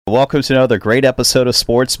Welcome to another great episode of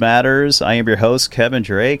Sports Matters. I am your host, Kevin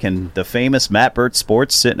Drake, and the famous Matt Burt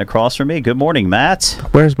Sports sitting across from me. Good morning, Matt.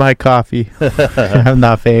 Where's my coffee? I'm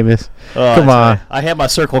not famous. Come on. I have my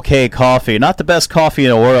Circle K coffee. Not the best coffee in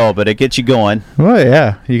the world, but it gets you going. Well,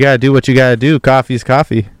 yeah. You got to do what you got to do. Coffee's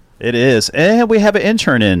coffee. It is. And we have an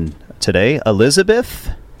intern in today, Elizabeth.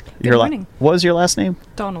 Good morning. What was your last name?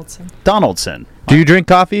 Donaldson. Donaldson. Do you drink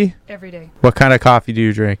coffee? Every day. What kind of coffee do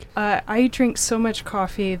you drink? I drink so much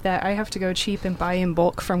coffee that I have to go cheap and buy in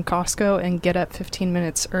bulk from Costco and get up 15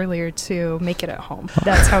 minutes earlier to make it at home.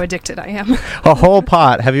 That's how addicted I am. A whole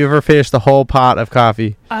pot. Have you ever finished the whole pot of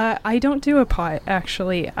coffee? I don't do a pot,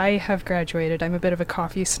 actually. I have graduated. I'm a bit of a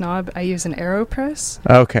coffee snob. I use an AeroPress.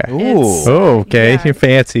 Okay. Ooh. Oh, okay. Yeah. You're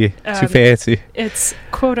fancy. Too fancy. It's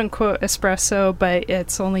quote-unquote espresso, but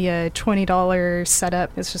it's only a $20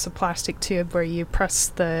 setup. It's just a plastic tube where you press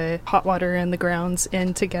the hot water and the grounds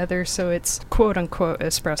in together, so it's quote-unquote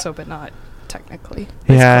espresso, but not technically.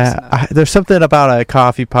 Yeah, there's something about a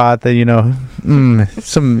coffee pot that,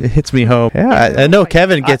 hits me home. Yeah, I know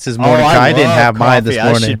Kevin gets his morning. I didn't have mine this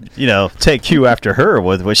morning. I should, take cue after her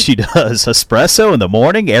with what she does. Espresso in the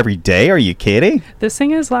morning every day? Are you kidding? This thing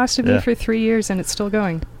has lasted me for 3 years, and it's still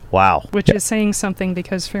going. Wow. Which is saying something,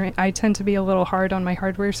 because for me, I tend to be a little hard on my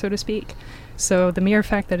hardware, so to speak. So the mere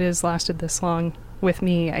fact that it has lasted this long with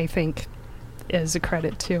me, I think, is a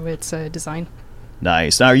credit to its design.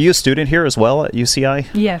 Nice. Now, are you a student here as well at UCI?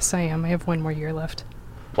 Yes, I am. I have 1 more year left.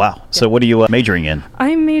 Wow. So what are you majoring in?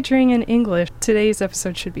 I'm majoring in English. Today's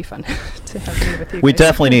episode should be fun to have me with you We guys.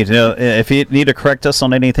 definitely need to know. If you need to correct us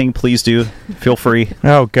on anything, please do. Feel free.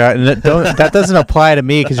 Oh, God. That doesn't apply to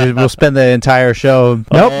me, because we'll spend the entire show.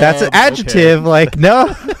 Nope, that's an adjective. Okay. Like,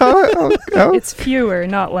 no. It's fewer,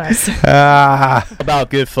 not less.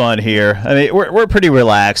 About good fun here. I mean, we're pretty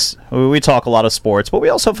relaxed. We talk a lot of sports, but we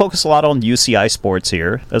also focus a lot on UCI sports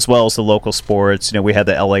here, as well as the local sports. We had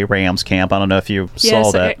the LA Rams camp. I don't know if you saw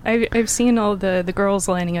that. I've seen all the girls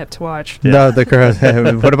lining up to watch. Yeah. No, the girls.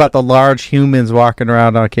 What about the large humans walking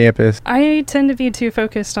around on campus? I tend to be too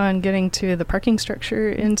focused on getting to the parking structure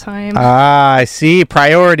in time. I see.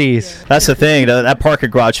 Priorities. Yeah. That's the thing. That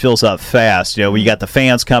parking garage fills up fast. We got the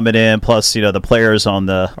fans coming in, plus the players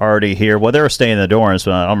already here. Well, they were staying in the dorms,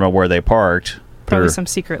 but I don't know where they parked. Probably some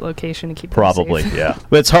secret location to keep them probably safe. Yeah,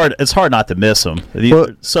 but it's hard not to miss them. These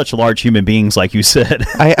are such large human beings, like you said.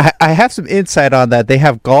 I have some insight on that. They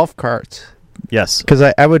have golf carts. Yes, because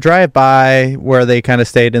I would drive by where they kind of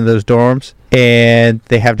stayed in those dorms, and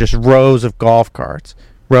they have just rows of golf carts.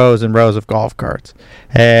 Rows and rows of golf carts.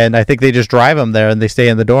 And I think they just drive them there and they stay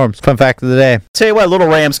in the dorms. Fun fact of the day. Tell you what, little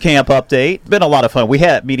Rams camp update. Been a lot of fun. We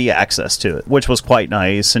had media access to it, which was quite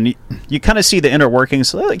nice. And you kind of see the inner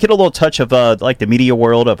workings. Get a little touch of the media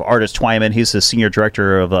world of Artis Twyman. He's the senior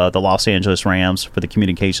director of the Los Angeles Rams for the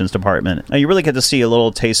communications department. And you really get to see a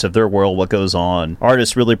little taste of their world, what goes on.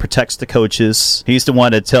 Artis really protects the coaches. He's the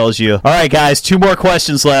one that tells you, all right, guys, 2 more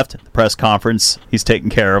questions left. The press conference. He's taking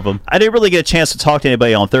care of them. I didn't really get a chance to talk to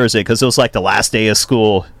anybody on Thursday because it was like the last day of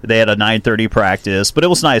school. They had a 9:30 practice, but it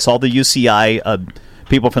was nice. All the UCI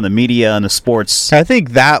people from the media and the sports. I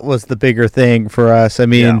think that was the bigger thing for us. I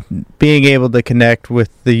mean, being able to connect with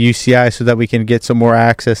the UCI so that we can get some more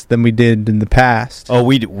access than we did in the past. Oh,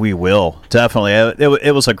 we will. Definitely.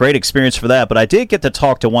 It was a great experience for that, but I did get to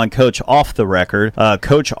talk to one coach off the record,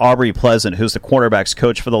 Coach Aubrey Pleasant, who's the quarterbacks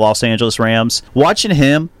coach for the Los Angeles Rams. Watching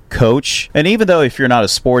him coach, and even though if you're not a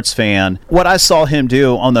sports fan, what I saw him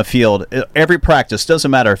do on the field, every practice,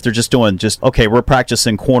 doesn't matter if they're just doing okay, we're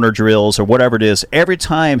practicing corner drills or whatever it is, every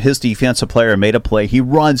time his defensive player made a play, he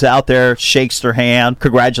runs out there, shakes their hand,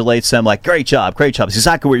 congratulates them like, great job, it's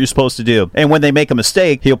exactly what you're supposed to do. And when they make a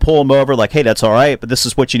mistake, he'll pull them over like, hey, that's all right, but this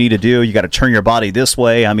is what you need to do. You got to turn your body this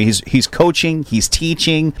way. I mean, he's coaching, he's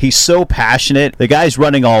teaching, he's so passionate. The guy's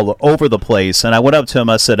running all over the place. And I went up to him,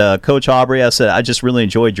 I said, Coach Aubrey, I said, I just really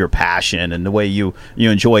enjoyed your passion and the way you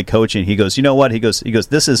enjoy coaching. He goes, you know what? He goes,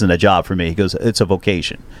 this isn't a job for me. He goes, it's a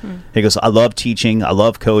vocation. He goes, I love teaching. I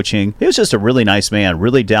love coaching. He was just a really nice man,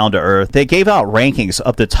 really down to earth. They gave out rankings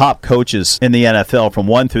of the top coaches in the NFL from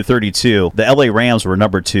 1 through 32. The LA Rams were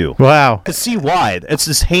number 2. Wow. To see why. It's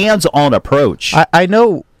this hands-on approach. I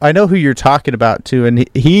know who you're talking about, too, and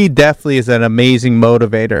he definitely is an amazing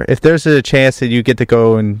motivator. If there's a chance that you get to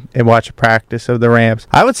go and watch a practice of the Rams,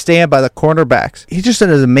 I would stand by the cornerbacks. He just did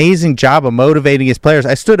an amazing job of motivating his players.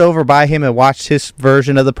 I stood over by him and watched his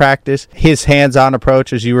version of the practice, his hands-on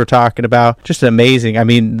approach, as you were talking about. Just amazing. I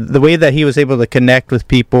mean, the way that he was able to connect with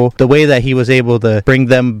people, the way that he was able to bring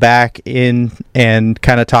them back in and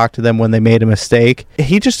kind of talk to them when they made a mistake.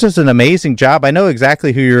 He just does an amazing job. I know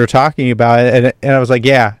exactly who you were talking about, and I was like,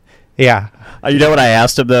 yeah, You know what I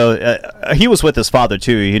asked him, though? He was with his father,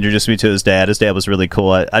 too. He introduced me to his dad. His dad was really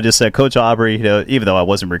cool. I just said, Coach Aubrey, even though I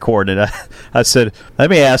wasn't recording, I said, let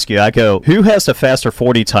me ask you. I go, who has the faster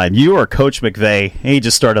 40 time, you or Coach McVay? And he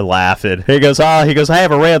just started laughing. He goes, I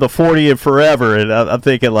haven't ran the 40 in forever. And I'm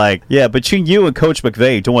thinking, like, yeah, between you and Coach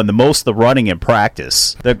McVay doing the most of the running in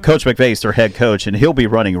practice, Coach McVay is their head coach, and he'll be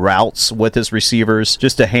running routes with his receivers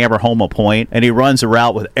just to hammer home a point. And he runs a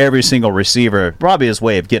route with every single receiver. Probably his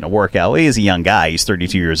way of getting a workout. He's a young guy. He's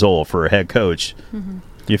 32 years old for a head coach. Mm-hmm.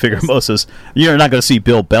 You figure you're not going to see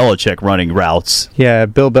Bill Belichick running routes. Yeah,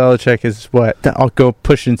 Bill Belichick is what? I'll go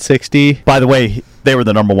pushing 60. By the way, they were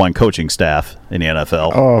the number one coaching staff in the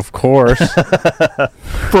NFL. Oh, of course.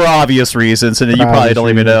 For obvious reasons, and you probably don't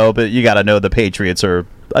even know, but you got to know the Patriots are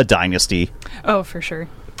a dynasty. Oh, for sure.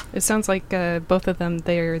 It sounds like both of them,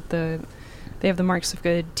 they have the marks of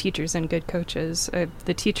good teachers and good coaches.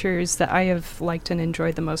 The teachers that I have liked and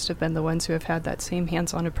enjoyed the most have been the ones who have had that same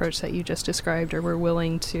hands-on approach that you just described, or were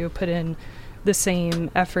willing to put in the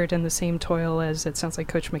same effort and the same toil as it sounds like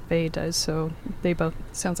Coach McVay does. So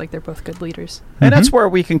sounds like they're both good leaders. And that's where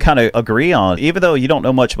we can kind of agree on, even though you don't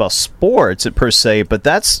know much about sports per se, but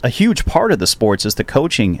that's a huge part of the sports is the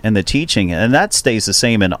coaching and the teaching, and that stays the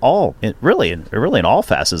same in really in all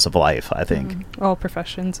facets of life, I think. All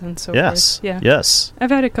professions and so yes. forth. Yeah. Yes.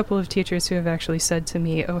 I've had a couple of teachers who have actually said to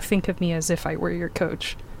me, "Oh, think of me as if I were your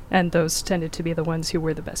coach." And those tended to be the ones who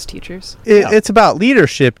were the best teachers. It's about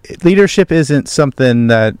leadership. Leadership isn't something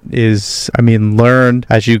that is, learned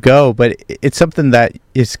as you go, but it's something that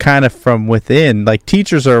is kind of from within. Like,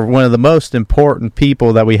 teachers are one of the most important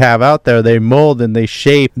people that we have out there. They mold and they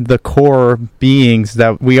shape the core beings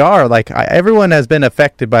that we are. Like, everyone has been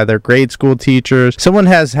affected by their grade school teachers. Someone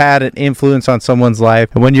has had an influence on someone's life.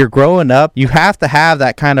 And when you're growing up, you have to have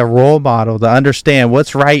that kind of role model to understand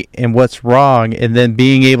what's right and what's wrong, and then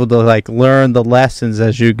being able to learn the lessons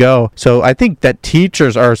as you go. So I think that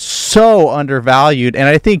teachers are so undervalued, and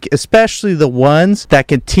I think especially the ones that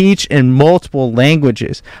can teach in multiple languages.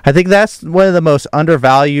 I think that's one of the most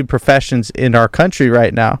undervalued professions in our country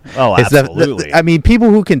right now. Oh, absolutely. People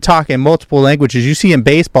who can talk in multiple languages. You see in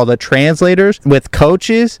baseball, the translators with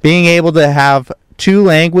coaches being able to have two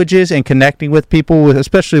languages and connecting with people,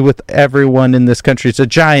 especially with everyone in this country. It's a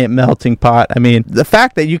giant melting pot. The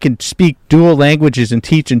fact that you can speak dual languages and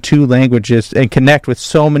teach in two languages and connect with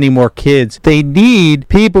so many more kids, they need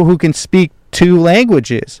people who can speak two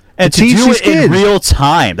languages. And to do it in real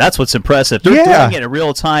time. That's what's impressive. They're doing it in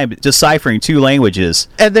real time, deciphering two languages.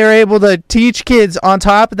 And they're able to teach kids on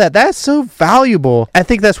top of that. That's so valuable. I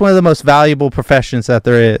think that's one of the most valuable professions that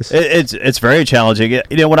there is. It's very challenging.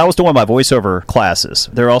 When I was doing my voiceover classes,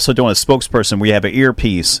 they're also doing a spokesperson where you have an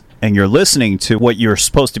earpiece and you're listening to what you're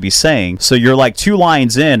supposed to be saying. So you're like two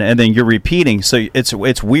lines in, and then you're repeating. So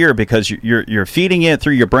it's weird because you're feeding it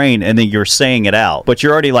through your brain, and then you're saying it out. But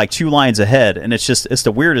you're already like two lines ahead, and it's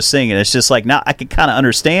the weirdest thing. And it's just like, now I can kind of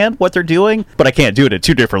understand what they're doing, but I can't do it in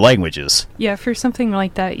two different languages. Yeah, for something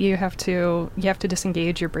like that, you have to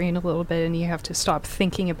disengage your brain a little bit, and you have to stop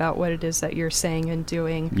thinking about what it is that you're saying and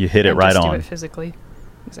doing. You hit it right on. Do it physically.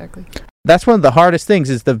 Exactly. That's one of the hardest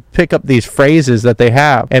things, is to pick up these phrases that they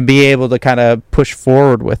have and be able to kind of push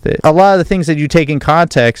forward with it. A lot of the things that you take in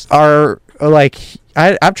context are like,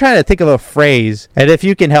 I'm trying to think of a phrase, and if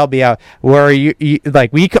you can help me out, where you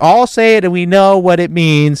we can all say it and we know what it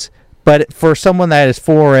means, but for someone that is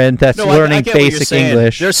foreign, that's learning basic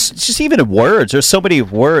English. There's just even words. There's so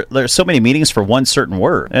many meanings for one certain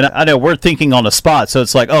word. And I know we're thinking on the spot, so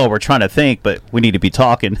it's like, oh, we're trying to think, but we need to be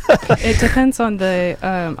talking. It depends on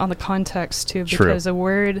the context too, because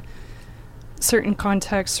certain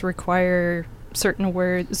contexts require certain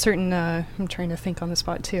words, I'm trying to think on the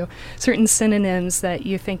spot too, certain synonyms that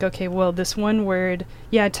you think, okay, well, this one word,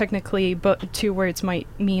 yeah, technically, but two words might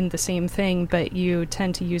mean the same thing, but you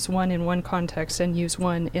tend to use one in one context and use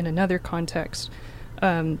one in another context.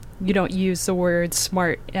 You don't use the word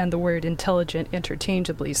smart and the word intelligent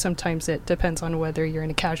interchangeably. Sometimes it depends on whether you're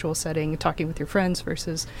in a casual setting talking with your friends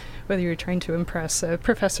versus whether you're trying to impress a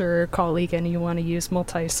professor or colleague and you want to use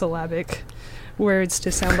multisyllabic words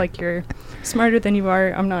to sound like you're smarter than you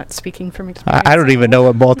are. I'm not speaking from experience. I don't even know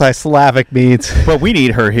what multisyllabic means. But we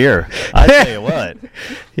need her here. I tell you what.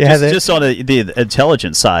 Yeah, just on the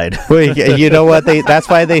intelligent side. Well, you know what? That's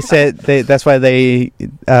why they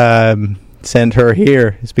send her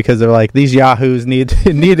here. It's because they're like, these yahoos need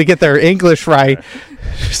to get their English right.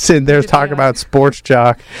 Sitting there talking about sports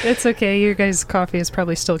jock. It's okay. Your guys' coffee is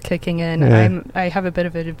probably still kicking in. Yeah. I have a bit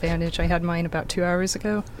of an advantage. I had mine about 2 hours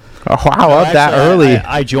ago. Oh, wow, up that early.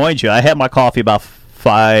 I joined you. I had my coffee about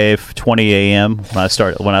 5:20 a.m.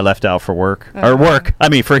 when I left out for work.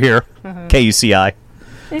 For here. KUCI.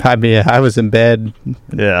 I mean, I was in bed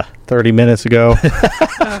Yeah. 30 minutes ago.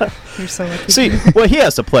 You're so lucky. See, well, he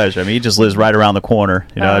has the pleasure. I mean, he just lives right around the corner.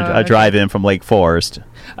 You know, I drive in from Lake Forest.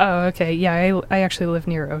 Oh, okay. Yeah, I actually live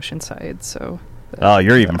near Oceanside, so. Oh,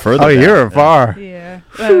 you're even further. Oh, down. you're far. Yeah.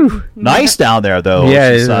 Nice down there, though. Yeah,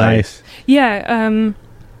 it is Oceanside. nice. Yeah.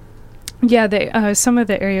 Yeah, they some of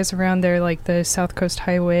the areas around there, like the South Coast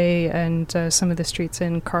Highway and some of the streets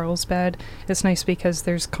in Carlsbad, it's nice because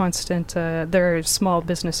there's constant. There are small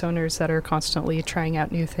business owners that are constantly trying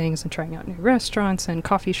out new things and trying out new restaurants and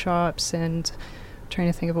coffee shops and. Trying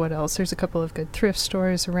to think of what else. There's a couple of good thrift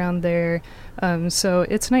stores around there, so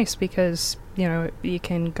it's nice because you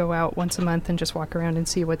can go out once a month and just walk around and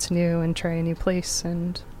see what's new and try a new place,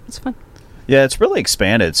 and it's fun. Yeah, it's really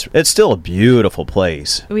expanded. It's still a beautiful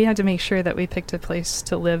place. We had to make sure that we picked a place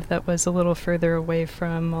to live that was a little further away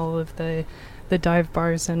from all of the dive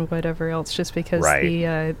bars and whatever else, just because Right.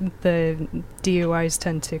 the DUIs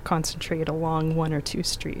tend to concentrate along one or two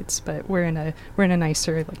streets. But we're in a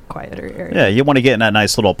nicer, like, quieter area. Yeah, you want to get in that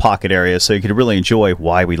nice little pocket area so you can really enjoy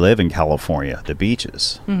why we live in California, the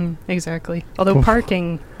beaches. Exactly. Although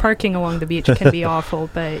parking along the beach can be awful,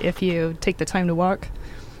 but if you take the time to walk,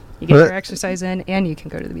 you get your exercise in, and you can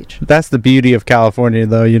go to the beach. That's the beauty of California,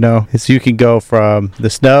 though, is you can go from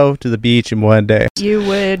the snow to the beach in one day. You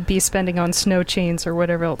would be spending on snow chains or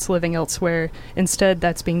whatever else living elsewhere. Instead,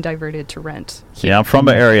 that's being diverted to rent. Yeah, I'm from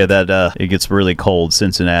an area that it gets really cold,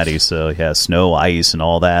 Cincinnati, so yeah, snow, ice, and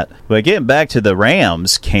all that. But getting back to the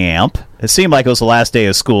Rams camp, it seemed like it was the last day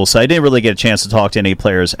of school, so I didn't really get a chance to talk to any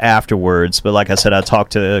players afterwards. But like I said, I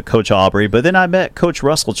talked to Coach Aubrey, but then I met Coach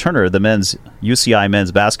Russell Turner, the UCI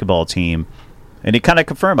men's basketball team. And he kind of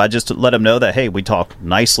confirmed. I just let him know that, hey, we talk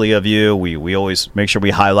nicely of you. We always make sure we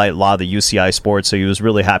highlight a lot of the UCI sports. So he was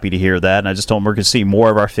really happy to hear that. And I just told him we're going to see more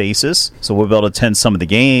of our faces. So we'll be able to attend some of the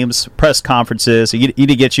games, press conferences. You need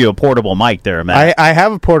to get you a portable mic there, Matt. I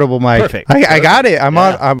have a portable mic. Perfect. I got it.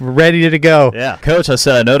 I'm ready to go. Yeah. Coach, I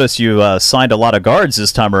said, I noticed you signed a lot of guards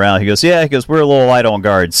this time around. He goes, yeah. He goes, we're a little light on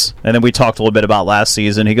guards. And then we talked a little bit about last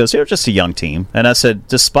season. He goes, they're just a young team. And I said,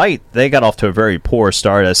 despite they got off to a very poor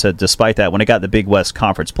start, I said, despite that, when they got in the Big West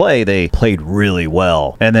Conference play, they played really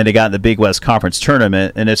well. And then they got in the Big West Conference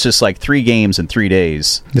tournament, and it's just like 3 games in 3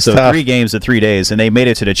 days. It's so tough. 3 games in 3 days, and they made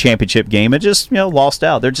it to the championship game and just lost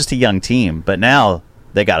out. They're just a young team. But now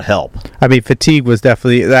they got help. I mean, fatigue was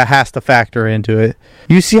definitely, that has to factor into it.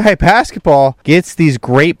 UCI basketball gets these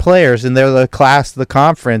great players, and they're the class of the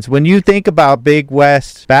conference. When you think about Big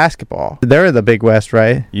West basketball, they're the Big West,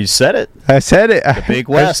 right? You said it. I said it. The Big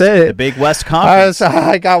West. I said it. The Big West Conference.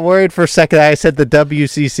 I got worried for a second. I said the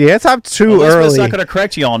WCC. I'm too Elizabeth's early. not going to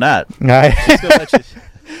correct you on that. I- Let you-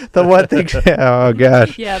 the one thing. Oh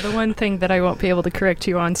gosh. Yeah, the one thing that I won't be able to correct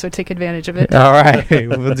you on, so take advantage of it. All right,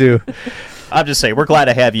 we'll do. I'm just saying, we're glad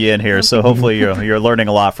to have you in here, so hopefully you're learning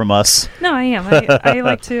a lot from us. No, I am. I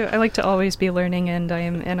like to always be learning, and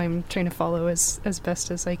I'm trying to follow as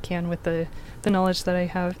best as I can with the knowledge that I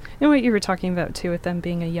have. And what you were talking about too, with them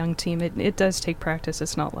being a young team, it does take practice.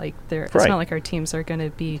 It's not like it's Right. not like our teams are going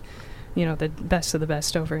to be, the best of the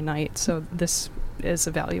best overnight. So this is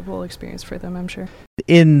a valuable experience for them, I'm sure.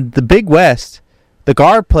 In the Big West, the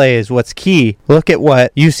guard play is what's key. Look at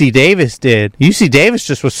what UC Davis did. UC Davis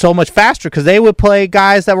just was so much faster because they would play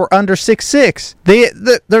guys that were under 6'6".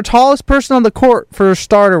 Their tallest person on the court for a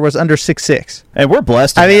starter was under 6'6". And we're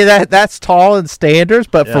blessed. I mean, that's tall in standards,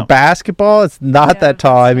 but Yeah. for basketball, it's not that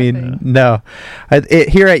tall. I that's mean, nothing. no.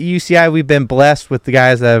 Here at UCI, we've been blessed with the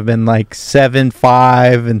guys that have been like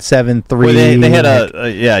 7'5" and 7'3". Well, they had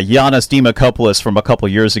Giannis Demokopoulos from a couple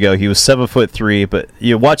years ago. He was 7'3", but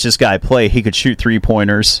you watch this guy play. He could shoot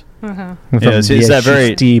 3-pointers. Uh-huh. It's that very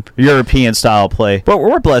shoots deep. European style play. But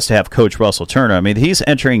we're blessed to have Coach Russell Turner. I mean, he's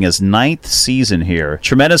entering his 9th season here.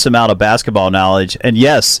 Tremendous amount of basketball knowledge. And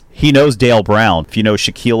yes, he knows Dale Brown. If you know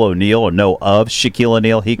Shaquille O'Neal or know of Shaquille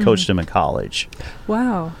O'Neal, he coached him in college.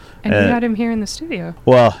 Wow. And you had him here in the studio.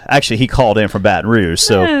 Well, actually, he called in from Baton Rouge,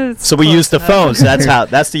 so It's we close used the enough. phones.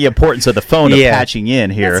 That's the importance of the phone of Yeah. patching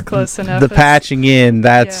in here. That's close enough. The It's- patching in,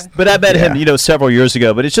 that's... Yeah. But I met him, Yeah. several years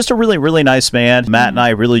ago. But it's just a really, really nice man. Matt and I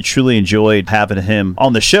really, truly enjoyed having him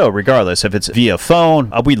on the show, regardless if it's via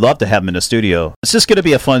phone. We'd love to have him in the studio. It's just going to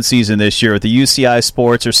be a fun season this year with the UCI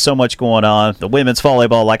sports. There's so much going on. The women's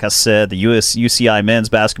volleyball, like I said, the UCI men's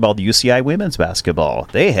basketball, the UCI women's basketball.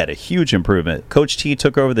 They had a huge improvement. Coach T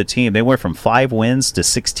took over the team. They went from 5 wins to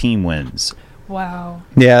 16 wins. Wow.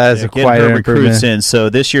 Yeah, that's Getting quite her an recruits improvement. in, so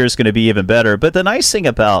this year is going to be even better. But the nice thing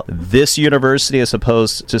about this university, as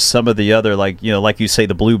opposed to some of the other, like you say,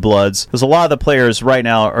 the blue bloods, is a lot of the players right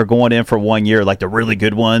now are going in for 1 year, like the really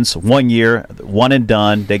good ones. 1 year, one and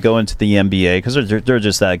done. They go into the NBA because they're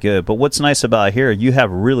just that good. But what's nice about here, you have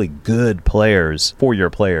really good players, 4-year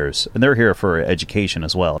players, and they're here for education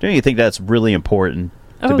as well. Don't you think that's really important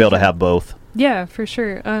to be able to have both? Yeah, for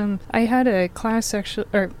sure. I had a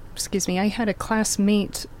I had a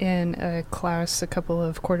classmate in a class a couple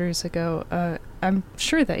of quarters ago. I'm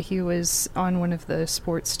sure that he was on one of the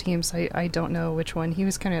sports teams. I don't know which one. He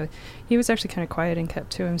was actually kind of quiet and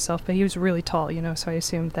kept to himself, but he was really tall, so I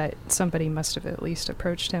assumed that somebody must have at least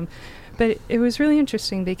approached him. But it was really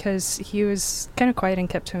interesting because he was kind of quiet and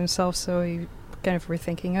kept to himself, so we kind of were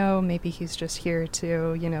thinking, oh, maybe he's just here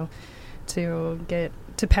to, to get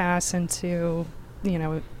to pass and to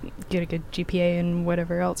get a good GPA and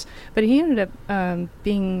whatever else. But he ended up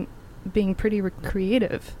being pretty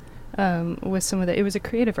creative with some of it was a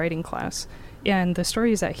creative writing class, and the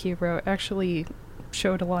stories that he wrote actually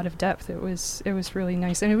showed a lot of depth. It was really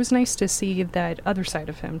nice, and it was nice to see that other side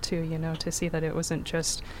of him too, to see that it wasn't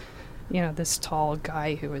just this tall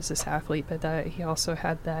guy who was this athlete, but that he also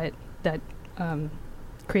had that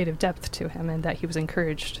creative depth to him, and that he was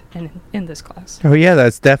encouraged in this class. Oh yeah,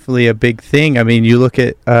 that's definitely a big thing. I mean, you look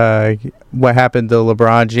at what happened to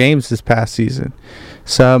LeBron James this past season.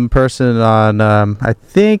 Some person on I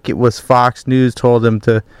think it was Fox News told him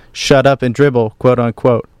to shut up and dribble, quote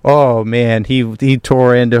unquote. Oh man, he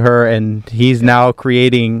tore into her, and he's now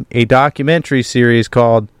creating a documentary series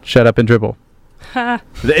called Shut Up and Dribble. The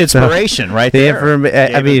inspiration right there.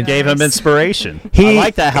 Gave him inspiration. I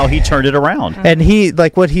like that, how he turned it around. And he,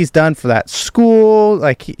 like, what he's done for that school,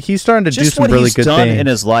 like, he's starting to do some really good things. Just what he's done in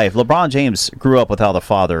his life. LeBron James grew up without a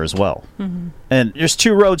father as well. Mm-hmm. And there's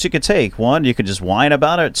two roads you could take. One, you could just whine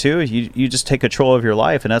about it. Two, you just take control of your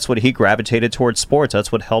life, and that's what he gravitated towards sports. That's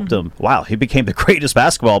what helped him. Wow, he became the greatest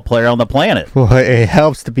basketball player on the planet. Well, it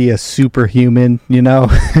helps to be a superhuman,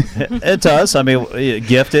 It does. I mean,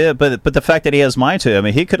 gifted, but the fact that he has mind to it, I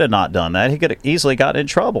mean, he could have not done that. He could have easily gotten in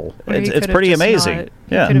trouble. It's pretty amazing.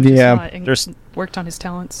 There's worked on his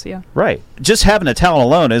talents. Yeah. Right. Just having a talent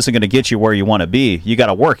alone isn't going to get you where you want to be. You got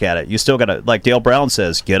to work at it. You still got to, like Dale Brown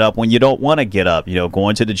says, get up when you don't want to get up.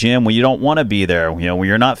 Going to the gym when you don't want to be there. When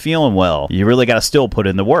you're not feeling well. You really got to still put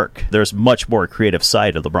in the work. There's much more creative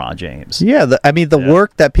side of LeBron James. Yeah. The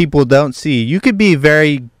work that people don't see. You could be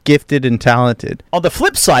very gifted and talented. On the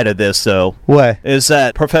flip side of this, though, what is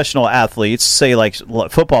that professional athletes, say like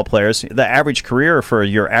football players, the average career for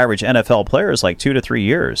your average NFL player is like 2 to 3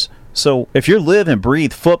 years. So if you live and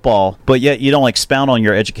breathe football, but yet you don't expound on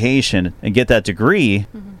your education and get that degree,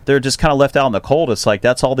 they're just kind of left out in the cold. It's like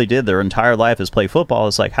that's all they did their entire life is play football.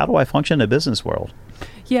 It's like, how do I function in the business world?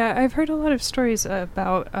 Yeah, I've heard a lot of stories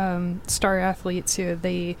about star athletes who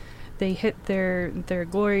they hit their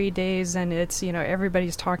glory days, and it's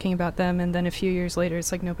everybody's talking about them, and then a few years later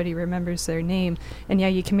it's like nobody remembers their name. And yeah,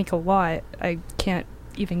 you can make a lot. I can't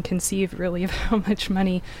even conceive really of how much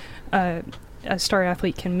money a star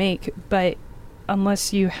athlete can make, but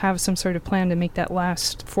unless you have some sort of plan to make that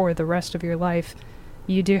last for the rest of your life,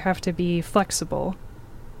 you do have to be flexible.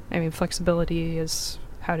 I mean, flexibility is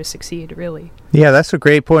how to succeed, really. Yeah, that's a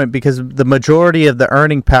great point, because the majority of the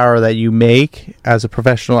earning power that you make as a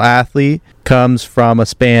professional athlete comes from a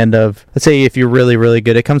span of, let's say if you're really, really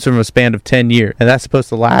good, it comes from a span of 10 years. And that's supposed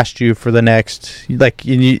to last you for the next,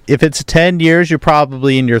 if it's 10 years, you're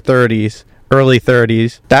probably in your 30s, early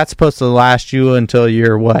 30s. That's supposed to last you until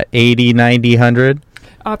you're, 80, 90, 100?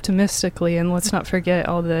 Optimistically, and let's not forget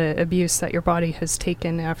all the abuse that your body has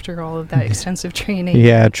taken after all of that extensive training.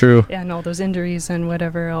 Yeah, true. And all those injuries and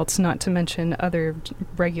whatever else, not to mention other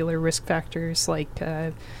regular risk factors like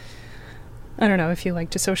I don't know, if you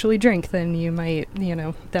like to socially drink, then you might,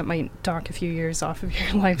 that might dock a few years off of your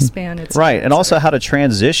lifespan. Right, and also how to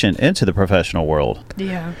transition into the professional world.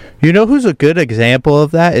 Yeah. Who's a good example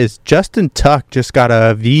of that is Justin Tuck just got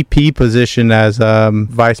a VP position as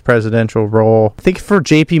vice presidential role, I think for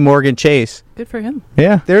JP Morgan Chase. Good for him.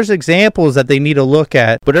 Yeah. There's examples that they need to look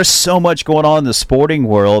at. But there's so much going on in the sporting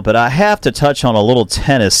world, but I have to touch on a little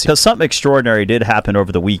tennis, because something extraordinary did happen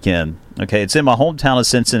over the weekend. Okay, it's in my hometown of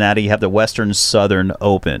Cincinnati. You have the Western Southern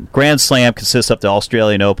Open. Grand Slam consists of the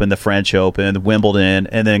Australian Open, the French Open, the Wimbledon,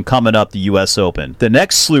 and then coming up the U.S. Open. The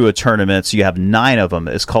next slew of tournaments, you have 9 of them.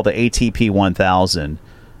 It's called the ATP 1000.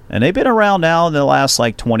 And they've been around now in the last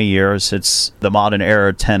like 20 years. It's the modern era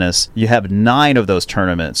of tennis. You have 9 of those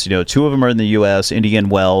tournaments. 2 of them are in the U.S., Indian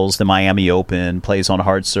Wells, the Miami Open, plays on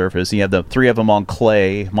hard surface. You have the 3 of them on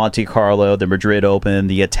clay, Monte Carlo, the Madrid Open,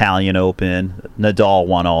 the Italian Open. Nadal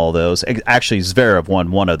won all those. Actually, Zverev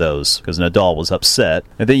won one of those because Nadal was upset.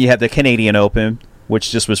 And then you have the Canadian Open,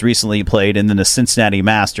 which just was recently played, and then the Cincinnati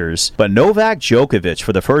Masters. But Novak Djokovic,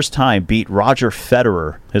 for the first time, beat Roger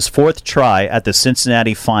Federer, his 4th try at the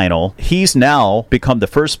Cincinnati final. He's now become the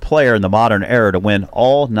first player in the modern era to win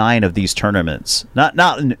all 9 of these tournaments.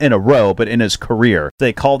 Not in a row, but in his career.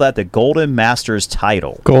 They call that the Golden Masters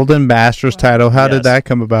title. Golden Masters title. How did that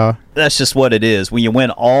come about? That's just what it is. When you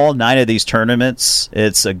win all 9 of these tournaments,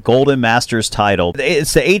 it's a Golden Masters title.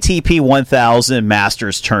 It's the ATP 1000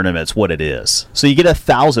 Masters tournament's what it is. So you get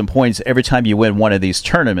 1,000 points every time you win one of these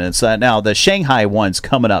tournaments. Now, the Shanghai one's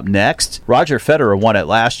coming up next. Roger Federer won it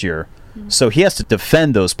last year, so he has to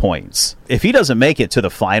defend those points. If he doesn't make it to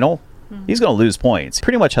the final, he's going to lose points. He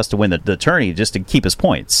pretty much has to win the tourney just to keep his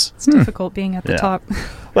points. It's difficult being at the top.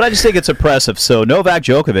 But I just think it's impressive. So Novak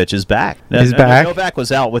Djokovic is back. He's back. Novak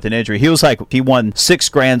was out with an injury. He won 6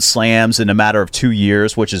 Grand Slams in a matter of 2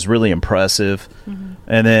 years, which is really impressive.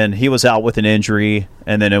 And then he was out with an injury.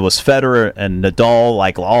 And then it was Federer and Nadal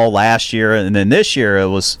like all last year. And then this year it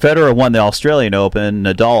was Federer won the Australian Open.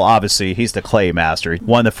 Nadal, obviously, he's the clay master. He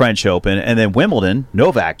won the French Open. And then Wimbledon,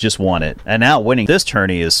 Novak just won it. And now winning this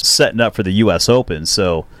tourney is setting up for the U.S. Open.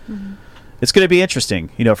 So it's going to be interesting,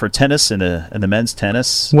 for tennis and the men's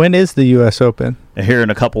tennis. When is the U.S. Open? Here in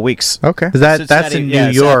a couple weeks. Okay. That's in New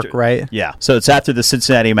York, right? Yeah. So it's after the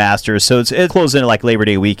Cincinnati Masters. So it closes in like Labor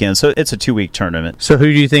Day weekend. So it's a 2-week tournament. So who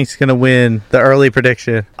do you think is going to win the early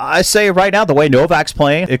prediction? I say right now, the way Novak's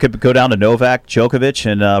playing, it could go down to Novak, Djokovic,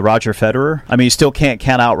 and Roger Federer. I mean, you still can't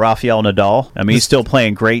count out Rafael Nadal. I mean, he's still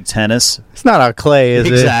playing great tennis. It's not on clay, is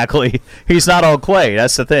it? Exactly. He's not on clay.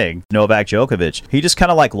 That's the thing. Novak Djokovic, he just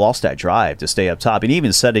kind of like lost that drive to stay up top. And he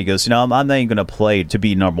even said, he goes, I'm not even going to play to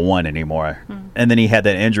be number 1 anymore. And then he had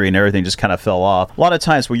that injury and everything just kind of fell off. A lot of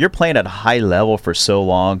times when you're playing at a high level for so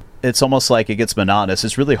long, it's almost like it gets monotonous.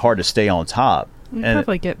 It's really hard to stay on top. You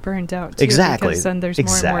probably get burned out, too. Exactly. Because then there's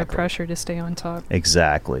more and more pressure to stay on top.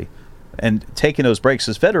 Exactly. And taking those breaks,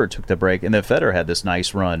 as Federer took the break, and then Federer had this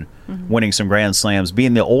nice run, winning some Grand Slams,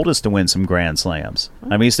 being the oldest to win some Grand Slams.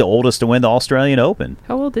 I mean, he's the oldest to win the Australian Open.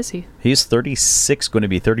 How old is he? He's 36, going to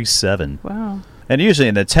be 37. Wow. And usually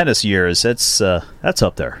in the tennis years, that's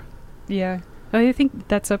up there. Yeah. I think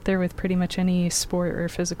that's up there with pretty much any sport or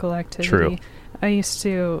physical activity. True. I used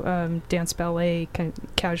to dance ballet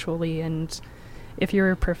casually, and if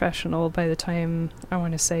you're a professional, by the time, I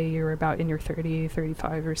want to say you're about in your 30,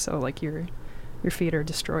 35 or so, like your feet are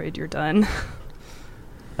destroyed, you're done.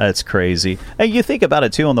 That's crazy. And you think about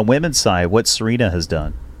it, too, on the women's side, what Serena has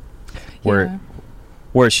done.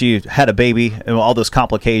 Where she had a baby and all those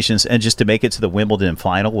complications, and just to make it to the Wimbledon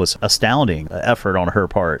final was astounding effort on her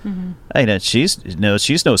part. And she's no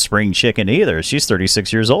spring chicken either. She's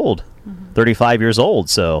 36 years old, 35 years old.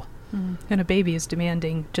 So, and a baby is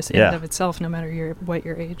demanding just in and of itself, no matter what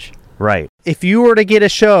your age. Right. If you were to get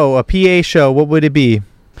a PA show, what would it be?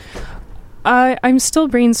 I'm still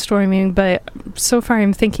brainstorming, but so far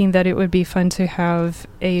I'm thinking that it would be fun to have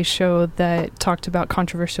a show that talked about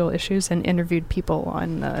controversial issues and interviewed people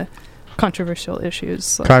on controversial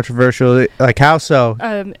issues. Controversial? Like how so?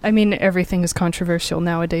 I mean, everything is controversial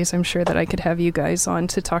nowadays. I'm sure that I could have you guys on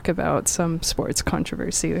to talk about some sports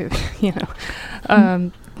controversy,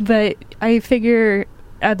 But I figure,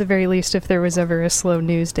 at the very least, if there was ever a slow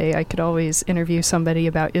news day, I could always interview somebody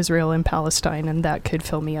about Israel and Palestine, and that could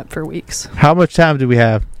fill me up for weeks. How much time do we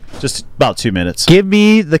have? Just about 2 minutes. Give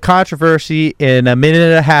me the controversy in a minute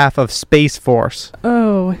and a half of Space Force.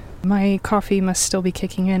 Oh, my coffee must still be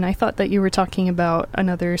kicking in. I thought that you were talking about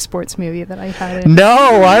another sports movie that I had. No,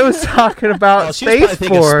 I was talking about Space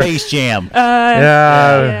Force. Space Jam.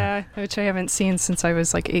 Yeah, which I haven't seen since I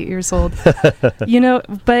was like 8 years old.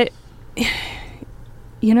 But...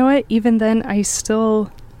 You know what? Even then,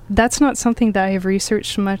 that's not something that I've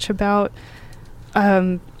researched much about.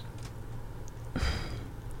 Problem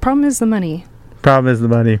is the money.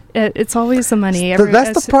 It's always the money.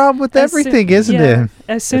 That's the problem with everything, isn't it?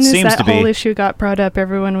 As soon as that whole issue got brought up,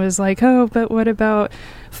 everyone was like, oh, but what about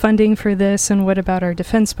funding for this, and what about our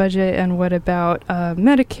defense budget, and what about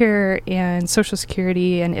Medicare and Social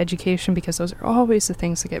Security and education, because those are always the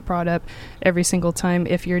things that get brought up every single time.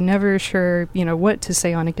 If you're never sure, what to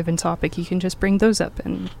say on a given topic, you can just bring those up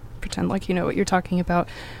and pretend like you know what you're talking about.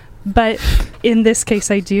 But in this case,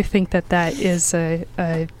 I do think that is a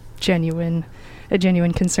genuine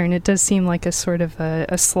concern. It does seem like a sort of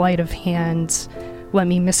a sleight of hand let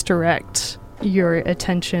me misdirect your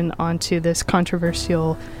attention onto this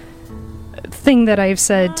controversial thing that I've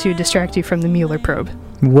said to distract you from the Mueller probe.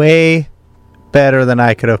 Way better than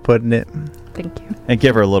I could have put in it. Thank you. And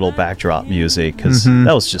give her a little backdrop music, because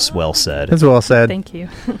that was just well said. That's well said. Thank you.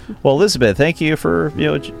 Well, Elizabeth, thank you for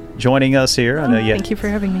joining us here. I know Thank you for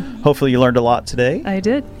having me. Hopefully you learned a lot today. I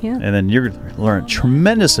did, yeah. And then you're learning a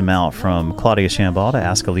tremendous amount from Claudia Shambaugh to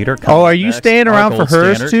Ask a Leader. Oh, are you staying around for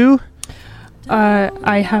hers too?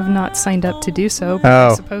 I have not signed up to do so, but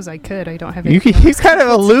I suppose I could. I don't have any. You kind of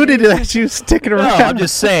alluded to that she was sticking around. No, I'm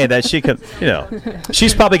just saying that she could,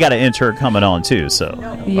 she's probably got an intern coming on too. So,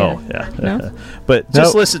 No? But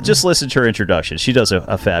just listen to her introduction. She does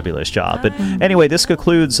a fabulous job. But anyway, this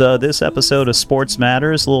concludes this episode of Sports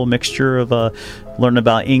Matters. A little mixture of learning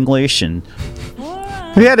about English and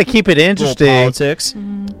we had to keep it interesting. Politics.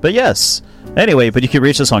 But yes. Anyway, but you can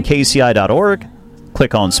reach us on kci.org.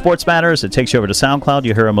 Click on Sports Matters. It takes you over to SoundCloud.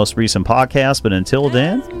 You hear our most recent podcast. But until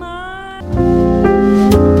then,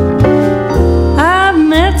 I've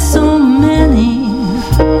met so many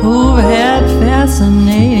who've had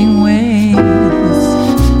fascinating ways,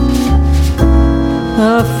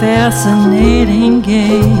 a fascinating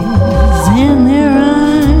game.